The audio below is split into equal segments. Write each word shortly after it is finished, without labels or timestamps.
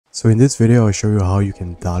So in this video, I'll show you how you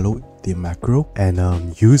can download the macro and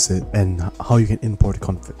use it, and how you can import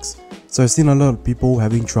configs. So I've seen a lot of people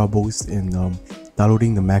having troubles in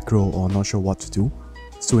downloading the macro or not sure what to do.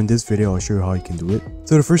 So in this video, I'll show you how you can do it.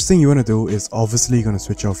 So the first thing you want to do is obviously you're going to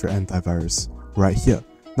switch off your antivirus right here.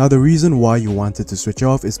 Now the reason why you wanted to switch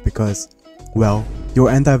off is because, well, your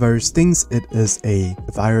antivirus thinks it is a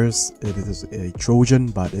virus, it is a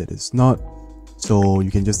Trojan, but it is not. So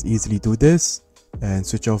you can just easily do this and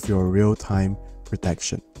switch off your real-time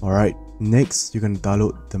protection. Alright, next you're going to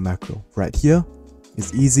download the macro right here.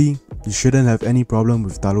 It's easy. You shouldn't have any problem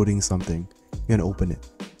with downloading something. You're going to open it.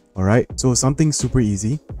 Alright, so something super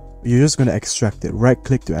easy. You're just going to extract it. Right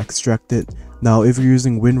click to extract it. Now if you're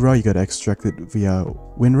using WinRAR, you got to extract it via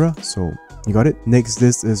WinRAR. So you got it. Next,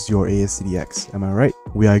 this is your ASTDX. Am I right?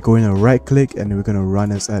 We are going to right click and we're going to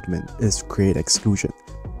run as admin. Is create exclusion.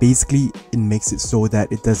 Basically, it makes it so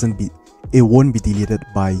that it won't be deleted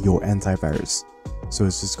by your antivirus. So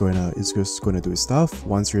it's just gonna do its stuff.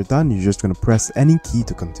 Once you're done, you're just gonna press any key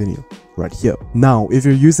to continue right here. Now, if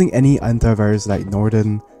you're using any antivirus like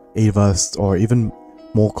Norton, Avast, or even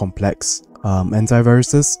more complex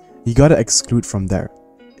antiviruses, you gotta exclude from there.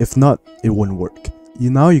 If not, it won't work.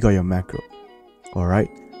 Now you got your macro. Alright,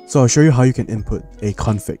 so I'll show you how you can input a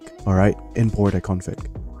config. Alright, import a config.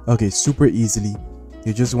 Okay, super easily.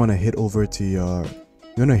 You just want to head over to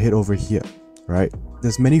you're gonna head over here, right?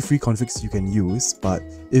 There's many free configs you can use, but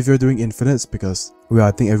if you're doing infinites, because well,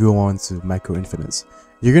 I think everyone wants to macro infinites,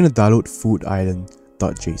 you're gonna download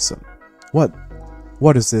foodisland.json.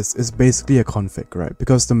 What is this? It's basically a config, right?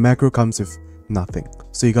 Because the macro comes with nothing,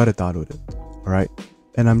 so you gotta download it. Alright,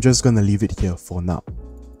 and I'm just gonna leave it here for now.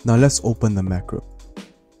 Now let's open the macro.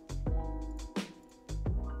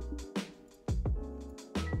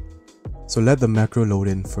 So let the macro load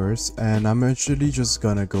in first, and I'm actually just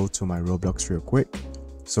gonna go to my Roblox real quick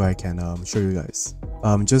so I can show you guys.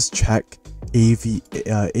 Just check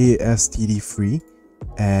ASTD free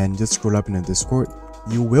and just scroll up in the Discord.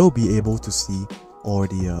 You will be able to see all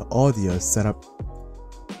the setup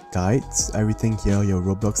guides, everything here, your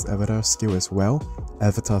Roblox avatar scale as well.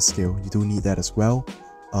 Avatar scale, you do need that as well.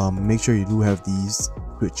 Make sure you do have these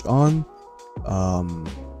switch on.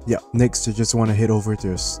 Yeah, next you just want to head over to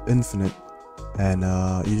your infinite, and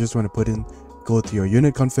you just want to go to your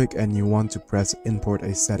unit config, and you want to press import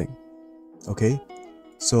a setting. Okay,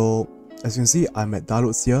 so as you can see, I'm at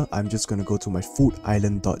downloads here. I'm just going to go to my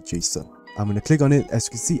foodisland.json. I'm going to click on it. As you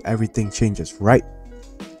can see, everything changes, right?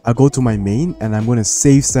 I go to my main and I'm going to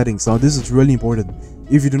save settings. Now this is really important.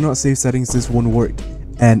 If you do not save settings, this won't work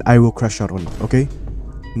and I will crash out on it. Okay,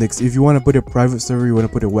 next, if you want to put a private server, you want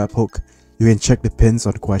to put a webhook, you can check the pins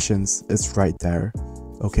on questions. It's right there.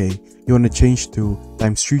 Okay, you want to change to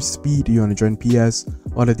time street speed, you want to join PS,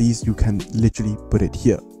 all of these you can literally put it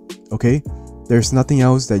here. Okay, there's nothing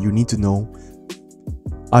else that you need to know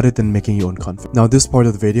other than making your own config. Now this part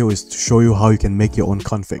of the video is to show you how you can make your own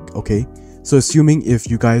config. Okay, so assuming if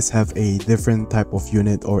you guys have a different type of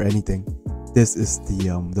unit or anything, this is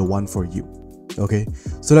the one for you. Okay,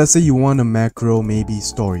 so let's say you want a macro maybe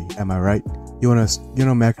story. Am I right? You want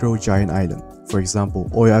to macro giant island, for example.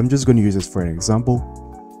 Or I'm just going to use this for an example.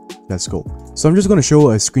 Let's go. So I'm just going to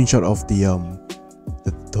show a screenshot of the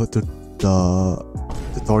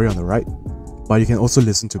tutorial on the right, but you can also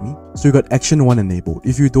listen to me. So you got action 1 enabled.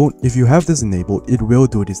 If you have this enabled, it will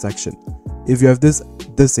do this action. If you have this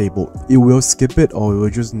disabled, it will skip it or it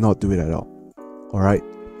will just not do it at all. Alright,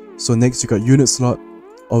 so next you got unit slot.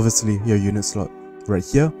 Obviously your unit slot right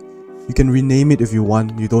here. You can rename it if you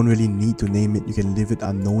want. You don't really need to name it. You can leave it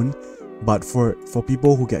unknown, but for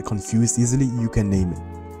people who get confused easily, you can name it.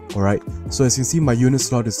 Alright, so as you can see, my unit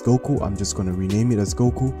slot is Goku. I'm just going to rename it as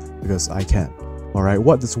Goku because I can. Alright,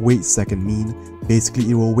 what does wait second mean? Basically,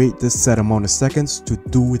 it will wait this set amount of seconds to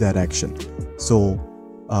do that action. So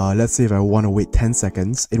let's say if I want to wait 10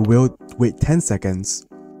 seconds, it will wait 10 seconds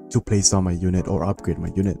to place down my unit or upgrade my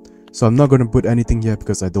unit. So I'm not going to put anything here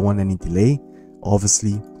because I don't want any delay,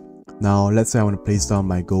 obviously. Now let's say I want to place down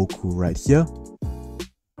my Goku right here.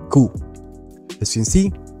 Cool. As you can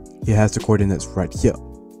see, it has the coordinates right here.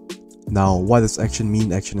 Now what does action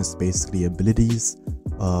mean? Action is basically abilities.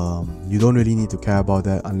 You don't really need to care about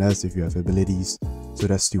that unless if you have abilities, so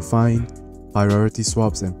that's still fine. Priority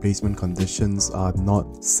swaps and placement conditions are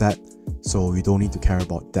not set, so you don't need to care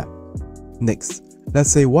about that. Next, let's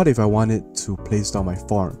say what if I wanted to place down my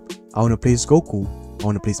farm. I want to place Goku, I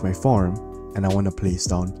want to place my farm, and I want to place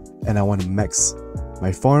down, and I want to max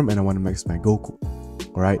my farm, and I want to max my Goku.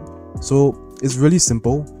 Alright, so it's really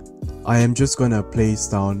simple. I am just gonna place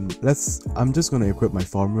down, I'm just gonna equip my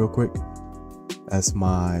farm real quick as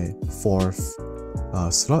my 4th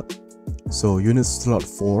slot. So unit slot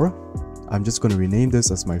 4, I'm just going to rename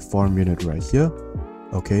this as my farm unit right here.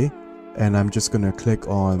 Okay, and I'm just going to click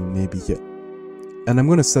on maybe here, and I'm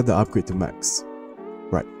going to set the upgrade to max.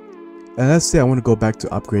 Right, and let's say I want to go back to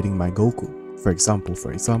upgrading my Goku. For example,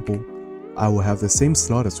 I will have the same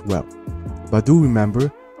slot as well, but do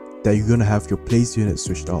remember that you're going to have your place unit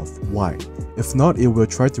switched off. Why? If not, it will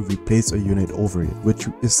try to replace a unit over it, which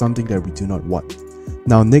is something that we do not want.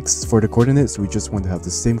 Now next, for the coordinates, we just want to have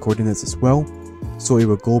the same coordinates as well, so it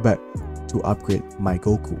will go back to upgrade my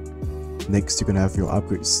Goku. Next, you're gonna have your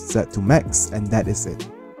upgrade set to max, and that is it.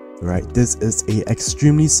 Right, this is a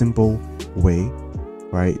extremely simple way,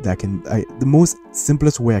 right, that the most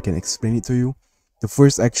simplest way I can explain it to you. The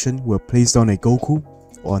first action will place down a Goku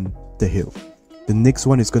on the hill. The next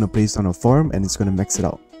one is going to place down a farm and it's going to max it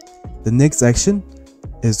out. The next action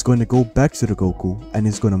is going to go back to the Goku and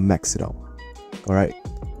it's going to max it out. Alright,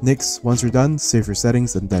 next, once you're done, save your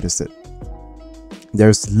settings, and that is it.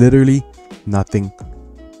 There's literally nothing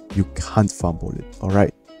you can't fumble it.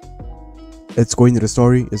 Alright, it's going to the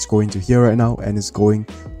story, it's going to here right now, and it's going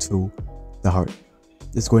to the heart.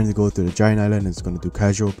 It's going to go to the giant island, it's going to do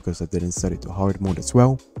casual because I didn't set it to hard mode as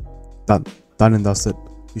well. Done and dusted.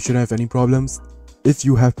 You shouldn't have any problems. If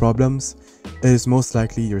you have problems, it is most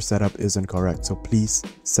likely your setup isn't correct, so please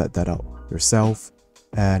set that out yourself.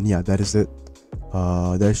 And yeah, that is it.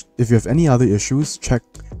 If you have any other issues, check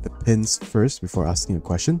the pins first before asking a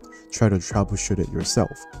question. Try to troubleshoot it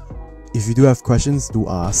yourself. If you do have questions, do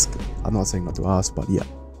ask. I'm not saying not to ask, but yeah.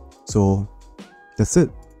 So that's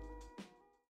it.